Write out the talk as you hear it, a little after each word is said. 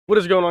What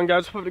is going on,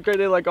 guys? Hope you had a great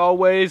day like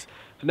always.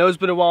 I know it's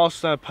been a while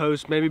since I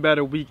post, maybe about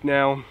a week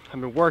now.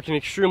 I've been working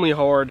extremely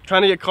hard,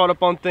 trying to get caught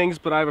up on things,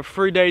 but I have a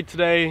free day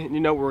today, and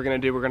you know what we're gonna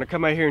do. We're gonna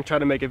come out here and try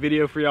to make a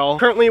video for y'all.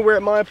 Currently, we're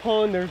at my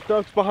pond. There's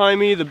ducks behind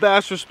me. The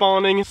bass are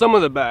spawning. Some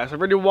of the bass. I've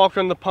already walked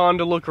around the pond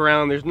to look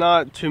around. There's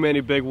not too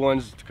many big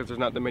ones because there's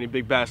not that many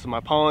big bass in my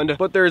pond,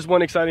 but there is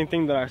one exciting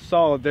thing that I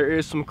saw. There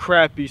is some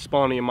crappie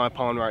spawning in my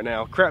pond right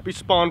now. Crappie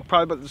spawn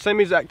probably about the same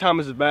exact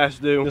time as the bass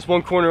do. This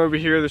one corner over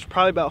here, there's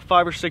probably about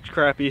 5 or 6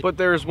 crappie, but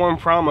there is one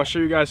problem. I'll show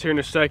you guys here in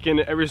a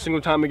second. Every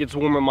single time it gets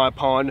warm in my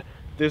pond,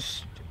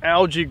 this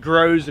algae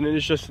grows and it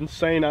is just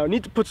insane. I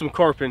need to put some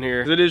carp in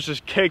here. It is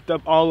just caked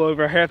up all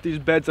over. Half these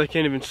beds I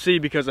can't even see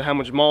because of how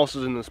much moss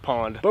is in this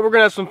pond. But we're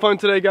gonna have some fun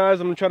today,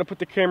 guys. I'm gonna try to put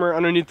the camera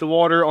underneath the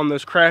water on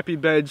those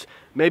crappie beds.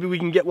 Maybe we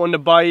can get one to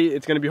bite.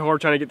 It's gonna be hard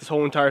trying to get this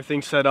whole entire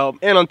thing set up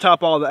and on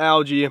top of all the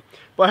algae.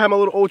 But I have my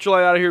little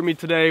ultralight out of here with me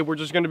today. We're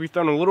just gonna be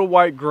throwing a little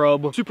white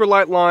grub, super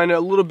light line, a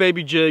little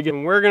baby jig,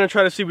 and we're gonna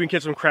try to see if we can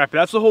get some crappie.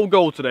 That's the whole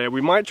goal today.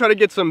 We might try to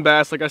get some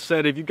bass. Like I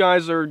said, if you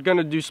guys are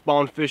gonna do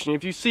spawn fishing,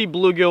 if you see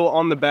bluegill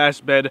on the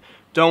bass bed,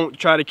 don't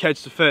try to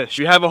catch the fish.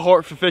 You have a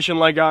heart for fishing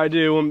like I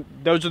do, and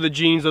those are the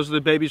genes, those are the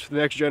babies for the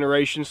next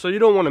generation, so you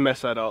don't want to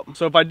mess that up.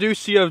 So if I do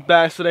see a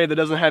bass today that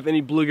doesn't have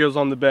any bluegills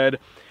on the bed,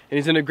 and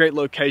he's in a great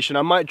location,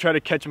 I might try to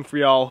catch him for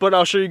y'all. But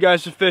I'll show you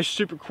guys the fish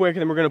super quick,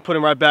 and then we're gonna put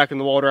him right back in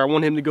the water. I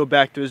want him to go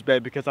back to his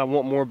bed because I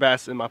want more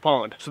bass in my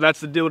pond. So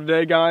that's the deal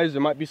today, guys.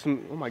 There might be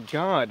some, oh my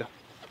God.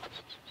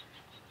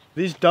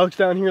 These ducks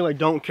down here like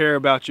don't care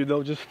about you.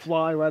 They'll just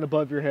fly right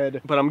above your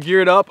head. But I'm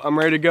geared up. I'm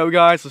ready to go,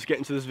 guys. Let's get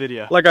into this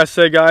video. Like I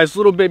said, guys,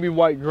 little baby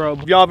white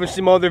grub. If y'all haven't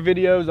seen my other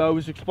videos, I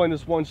always explain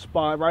this one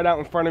spot right out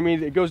in front of me.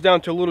 It goes down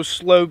to a little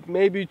slope,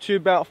 maybe to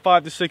about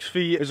 5 to 6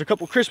 feet. There's a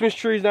couple Christmas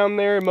trees down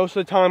there. Most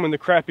of the time when the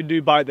crappie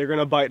do bite, they're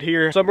gonna bite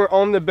here. Some are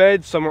on the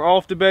beds, some are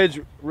off the beds.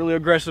 Really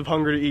aggressive,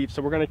 hungry to eat.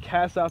 So we're gonna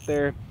cast out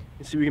there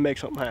and see if we can make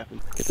something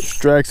happen. Get this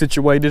drag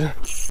situated.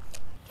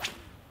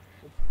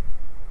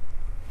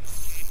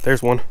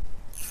 There's one.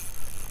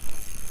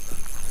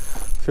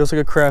 Feels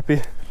like a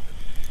crappie.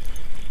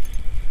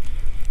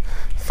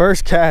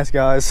 First cast,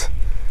 guys.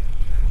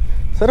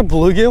 Is that a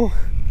bluegill?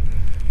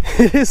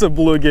 It is a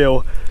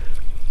bluegill.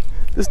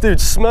 This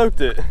dude smoked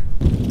it.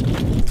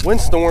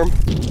 Windstorm.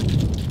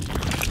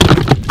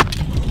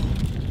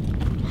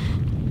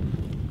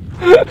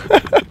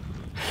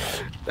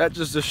 That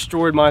just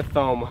destroyed my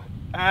thumb.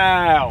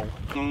 Ow.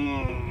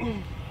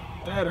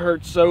 That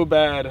hurt so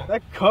bad.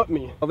 That cut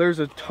me. Oh, there's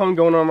a ton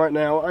going on right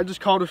now. I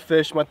just caught a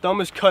fish. My thumb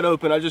is cut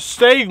open. I just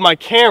saved my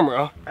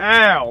camera.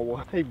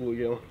 Ow. Hey,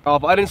 bluegill. Oh,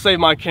 if I didn't save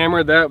my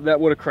camera, that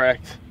would have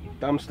cracked.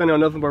 I'm standing on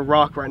nothing but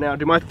rock right now.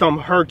 Dude, my thumb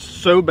hurts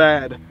so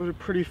bad. Those are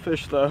pretty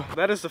fish, though.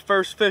 That is the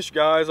first fish,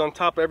 guys, on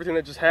top of everything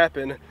that just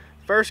happened.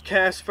 First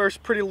cast,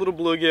 first pretty little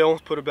bluegill.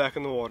 Let's put her back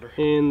in the water.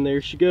 And there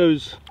she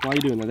goes. Why are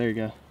you doing that? There you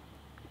go.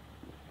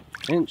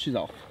 And she's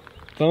off.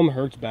 Thumb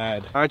hurts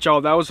bad. All right, y'all,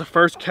 that was the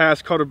first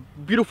cast. Caught a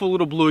beautiful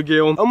little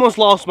bluegill. Almost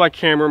lost my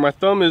camera. My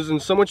thumb is in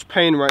so much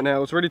pain right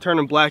now. It's already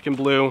turning black and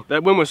blue.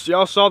 That wind was,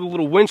 y'all saw the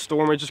little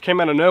windstorm. It just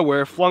came out of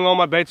nowhere. Flung all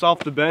my baits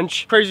off the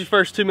bench. Crazy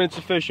first 2 minutes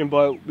of fishing,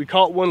 but we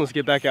caught one. Let's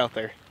get back out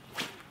there.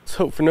 Let's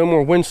hope for no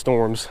more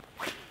windstorms.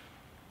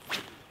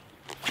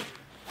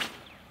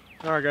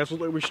 All right, guys,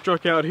 looks like we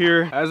struck out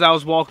here. As I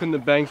was walking the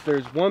banks,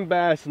 there's one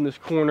bass in this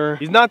corner.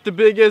 He's not the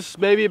biggest,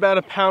 maybe about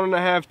 1.5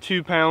 pounds,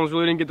 2 pounds.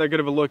 Really didn't get that good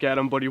of a look at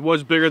him, but he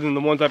was bigger than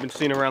the ones I've been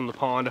seeing around the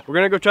pond. We're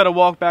gonna go try to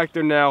walk back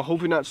there now,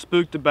 hopefully not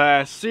spook the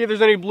bass. See if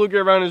there's any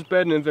bluegill around his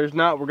bed, and if there's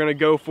not, we're gonna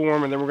go for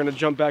him, and then we're gonna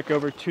jump back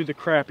over to the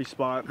crappie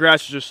spot.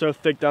 Grass is just so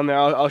thick down there.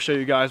 I'll show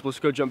you guys. Let's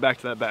go jump back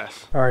to that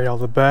bass. All right, y'all,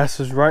 the bass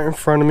is right in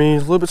front of me.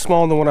 He's a little bit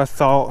smaller than what I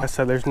thought. I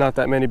said there's not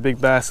that many big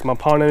bass in my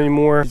pond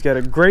anymore. He's got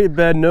a great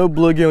bed, no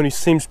bluegill, and he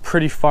seems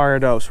pretty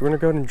fired up. So we're gonna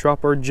go ahead and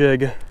drop our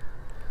jig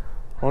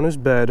on his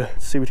bed,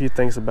 see what he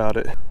thinks about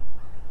it.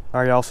 All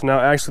right, y'all, so now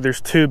actually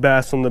there's 2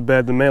 bass on the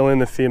bed, the male and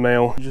the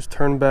female. Just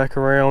turn back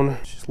around,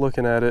 just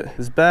looking at it.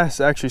 This bass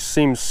actually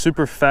seems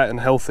super fat and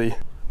healthy.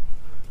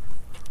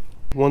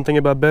 One thing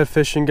about bed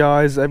fishing,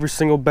 guys, every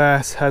single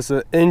bass has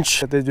an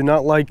inch that they do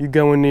not like you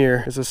going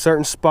near. There's a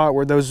certain spot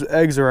where those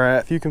eggs are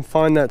at. If you can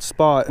find that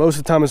spot, most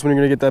of the time is when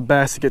you're gonna get that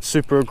bass to get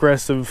super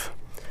aggressive.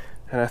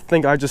 And I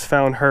think I just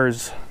found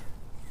hers.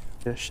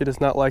 Yeah, she does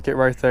not like it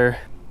right there.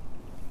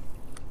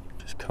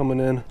 Just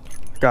coming in.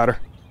 Got her.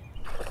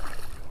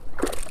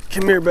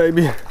 Come here,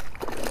 baby.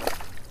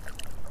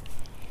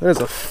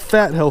 There's a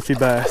fat, healthy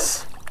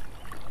bass.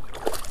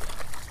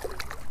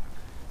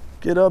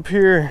 Get up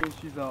here.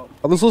 She's out.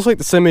 This looks like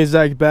the same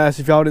exact bass.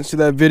 If y'all didn't see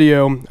that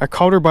video, I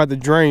caught her by the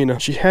drain.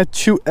 She had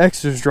 2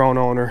 X's drawn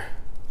on her.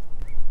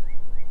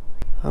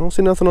 I don't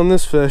see nothing on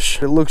this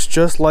fish. It looks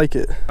just like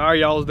it. All right,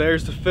 y'all,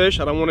 there's the fish.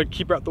 I don't want to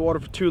keep her out the water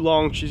for too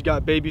long. She's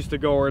got babies to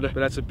guard, but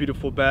that's a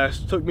beautiful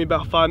bass. It took me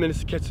about 5 minutes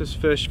to catch this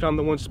fish. Found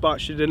the one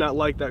spot she did not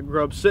like that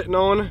grub sitting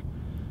on,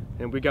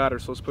 and we got her,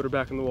 so let's put her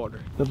back in the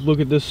water. Let's look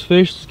at this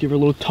fish. Let's give her a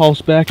little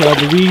toss back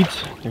out of the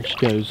weeds. There she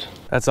goes.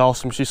 That's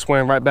awesome. She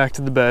swam right back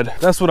to the bed.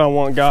 That's what I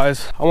want,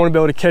 guys. I want to be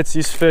able to catch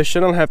these fish. I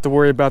don't have to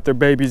worry about their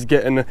babies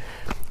getting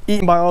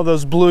eaten by all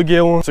those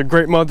bluegill. It's a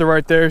great mother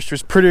right there. She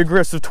was pretty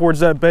aggressive towards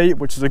that bait,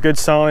 which is a good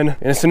sign.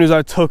 And as soon as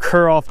I took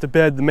her off the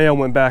bed, the male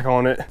went back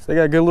on it. So they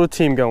got a good little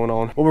team going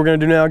on. What we're gonna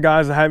do now,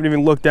 guys, I haven't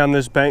even looked down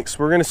this bank, so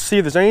we're gonna see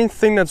if there's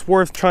anything that's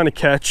worth trying to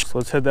catch. So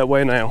let's head that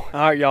way now.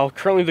 All right, y'all,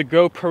 currently the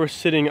GoPro is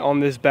sitting on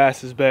this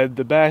bass's bed.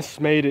 The bass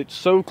made it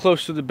so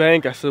close to the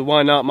bank, I said,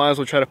 why not? Might as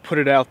well try to put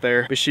it out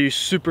there. But she's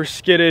super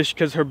skittish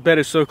because her bed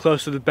is so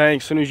close to the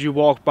bank. As soon as you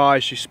walk by,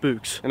 she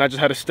spooks. And I just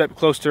had to step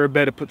close to her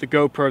bed to put the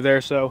GoPro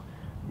there. So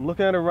I'm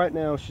looking at her right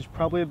now. She's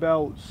probably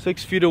about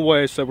 6 feet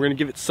away. So we're gonna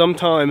give it some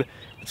time.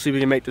 Let's see if we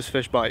can make this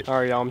fish bite. All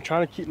right, y'all, I'm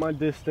trying to keep my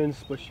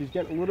distance, but she's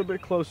getting a little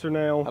bit closer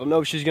now. I don't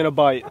know if she's gonna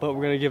bite, but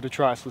we're gonna give it a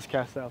try. So let's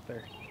cast out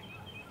there.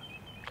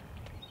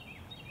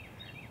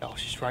 Oh,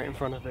 she's right in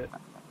front of it.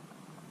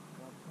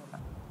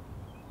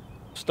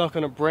 Stuck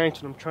on a branch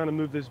and I'm trying to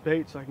move this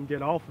bait so I can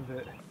get off of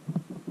it.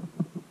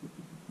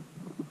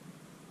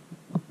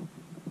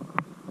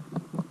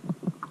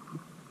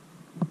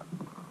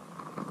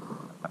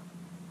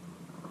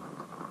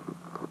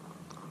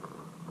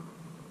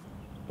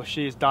 But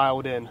she is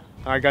dialed in.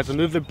 All right, guys, I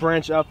moved the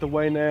branch out the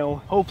way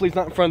now. Hopefully it's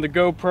not in front of the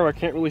GoPro. I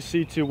can't really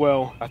see too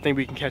well. I think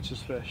we can catch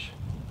this fish.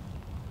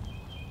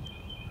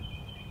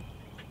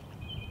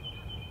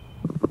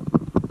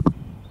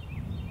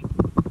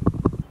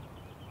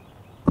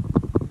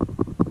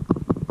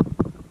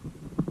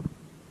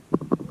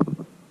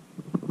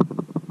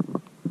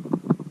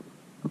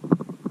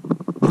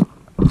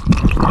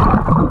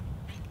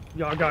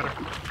 Y'all got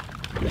her.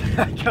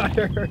 I got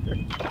her.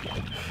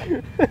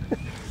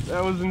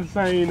 That was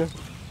insane.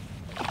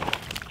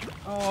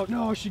 Oh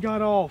no, she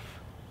got off.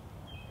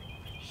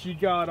 She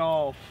got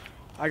off.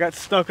 I got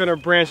stuck on her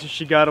branch and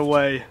she got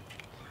away.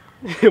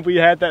 We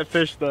had that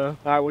fish though.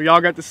 All right, well,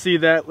 y'all got to see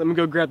that. Let me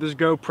go grab this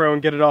GoPro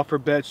and get it off her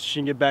bed so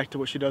she can get back to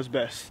what she does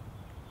best.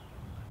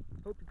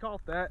 Hope you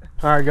caught that.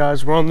 All right,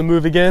 guys, we're on the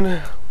move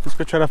again. Let's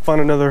go try to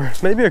find another,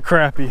 maybe a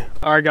crappie.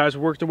 All right, guys,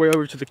 worked our way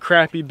over to the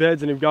crappie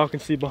beds, and if y'all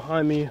can see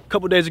behind me, a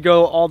couple days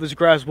ago, all this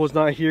grass was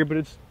not here, but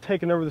it's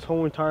taken over this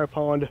whole entire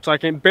pond. So I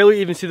can barely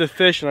even see the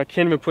fish, and I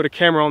can't even put a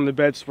camera on the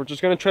bed. So we're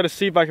just gonna try to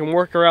see if I can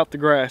work her out the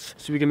grass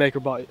so we can make her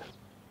bite.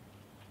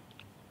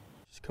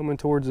 She's coming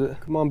towards it.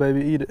 Come on,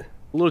 baby, eat it.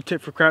 A little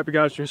tip for crappie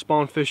guys who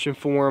spawn fishing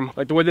for them.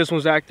 Like the way this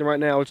one's acting right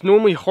now, it's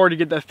normally hard to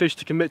get that fish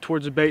to commit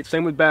towards the bait.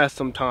 Same with bass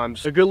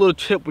sometimes. A good little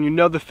tip when you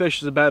know the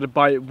fish is about to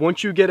bite,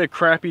 once you get a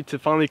crappie to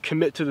finally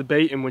commit to the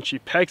bait, and when she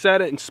pecks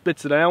at it and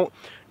spits it out,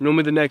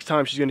 normally the next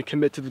time she's going to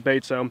commit to the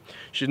bait. So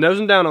she's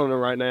nosing down on her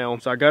right now.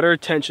 So I got her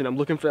attention. I'm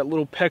looking for that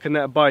little peck and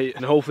that bite.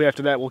 And hopefully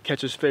after that we'll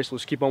catch this fish.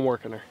 Let's keep on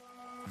working her.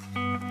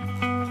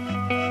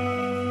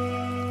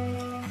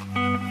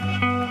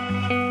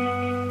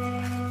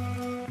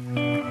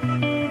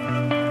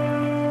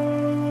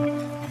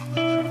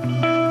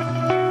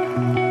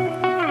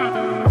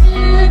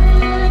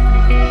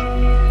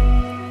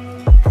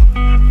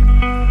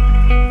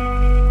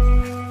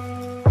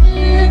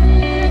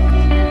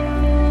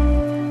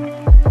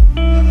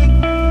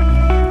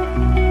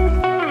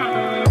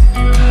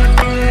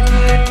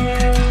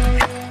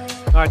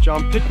 Alright,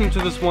 y'all, I'm picking to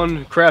this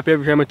one crappie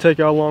over here. I'm gonna take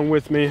y'all along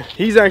with me.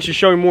 He's actually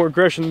showing more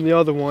aggression than the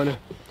other one,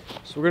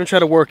 so we're gonna try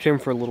to work him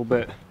for a little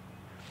bit.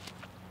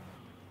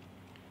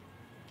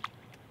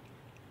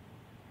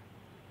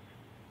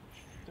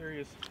 There he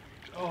is.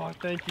 Oh,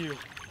 thank you.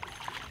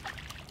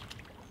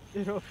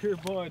 Get up here,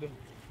 bud.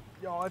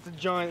 Y'all, that's a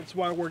giant. That's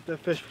why I worked that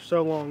fish for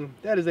so long.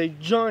 That is a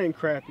giant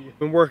crappie.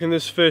 Been working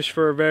this fish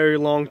for a very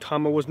long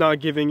time. I was not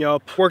giving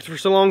up. Worked for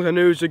so long, I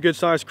knew it was a good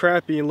sized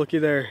crappie, and looky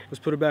there. Let's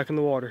put her back in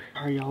the water.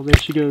 All right, y'all, there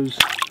she goes.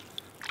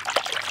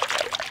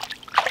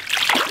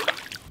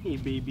 Hey,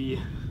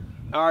 baby.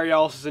 All right,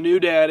 y'all, this is a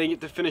new day. I didn't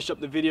get to finish up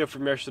the video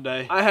from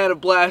yesterday. I had a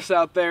blast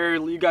out there.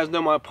 You guys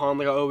know my pond,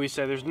 like I always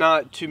say. There's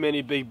not too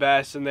many big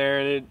bass in there,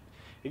 and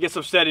it gets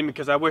upsetting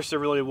because I wish there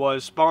really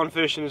was. Spawn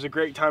fishing is a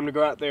great time to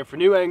go out there for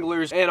new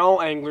anglers and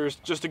all anglers,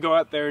 just to go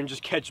out there and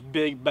just catch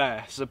big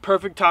bass. It's a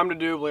perfect time to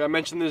do it. Like I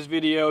mentioned in this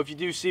video, if you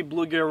do see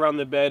bluegill around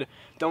the bed,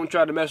 don't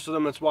try to mess with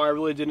them. That's why I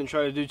really didn't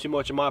try to do too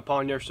much in my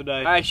pond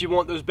yesterday. I actually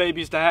want those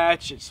babies to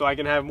hatch so I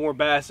can have more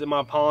bass in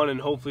my pond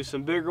and hopefully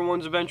some bigger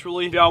ones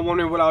eventually. If y'all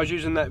wondering what I was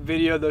using in that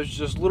video, those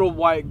just little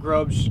white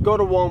grubs. Go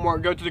to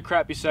Walmart, go to the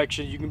crappie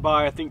section. You can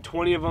buy, I think,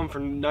 20 of them for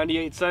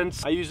 98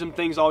 cents. I use them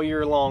things all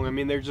year long. I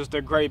mean, they're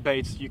great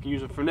baits. You can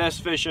use them for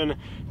nest fishing,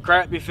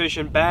 crappie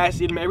fishing, bass,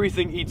 eat them.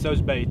 Everything eats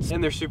those baits,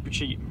 and they're super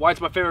cheap. White's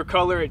my favorite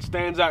color. It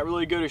stands out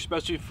really good,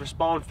 especially for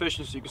spawn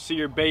fishing, so you can see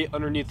your bait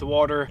underneath the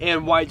water.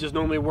 And white just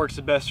normally works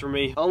the best for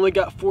me. I only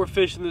got 4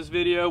 fish in this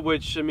video,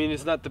 which, I mean,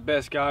 it's not the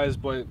best, guys,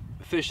 but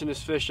fishing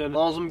is fishing. As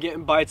long as I'm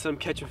getting bites and I'm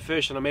catching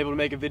fish and I'm able to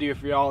make a video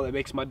for y'all, that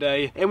makes my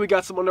day. And we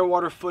got some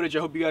underwater footage.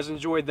 I hope you guys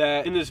enjoyed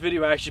that. In this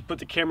video, I actually put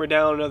the camera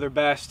down on another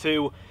bass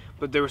too.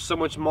 but there was so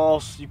much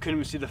moss you couldn't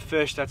even see the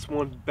fish. That's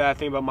one bad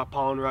thing about my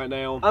pond right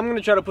now. I'm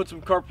gonna try to put some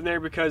carp in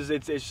there because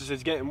it's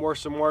getting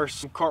worse and worse.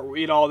 Some carp will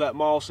eat all that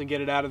moss and get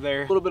it out of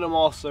there. A little bit of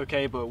moss is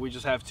okay, but we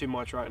just have too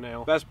much right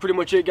now. That's pretty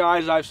much it,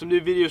 guys. I have some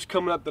new videos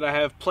coming up that I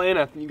have planned.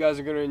 I think you guys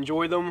are gonna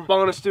enjoy them.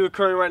 Spawn is still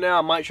occurring right now.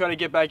 I might try to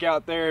get back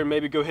out there and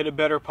maybe go hit a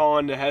better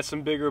pond that has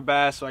some bigger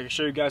bass so I can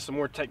show you guys some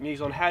more techniques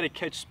on how to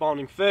catch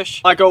spawning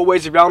fish. Like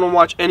always, if y'all don't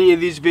watch any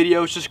of these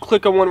videos, just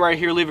click on one right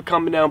here, leave a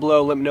comment down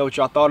below, let me know what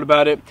y'all thought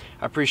about it.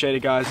 I appreciate it,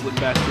 guys. Lippin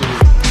Bass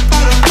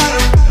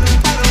TV.